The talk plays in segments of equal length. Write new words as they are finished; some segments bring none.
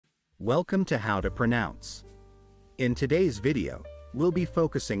Welcome to How to Pronounce. In today's video, we'll be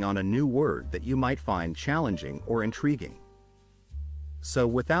focusing on a new word that you might find challenging or intriguing. So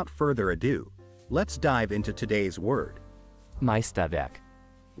without further ado, let's dive into today's word, Meisterwerk.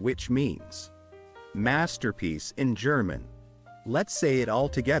 which means masterpiece in German. Let's say it all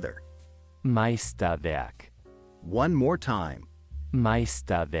together. Meisterwerk. One more time.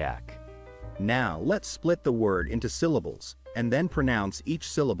 Meisterwerk. Now let's split the word into syllables and then pronounce each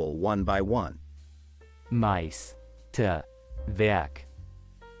syllable one by one. Meisterwerk.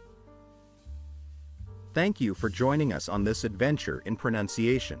 Thank you for joining us on this adventure in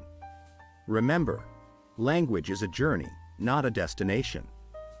pronunciation. Remember, language is a journey, not a destination.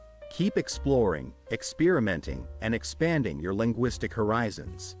 Keep exploring, experimenting, and expanding your linguistic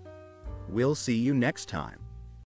horizons. We'll see you next time.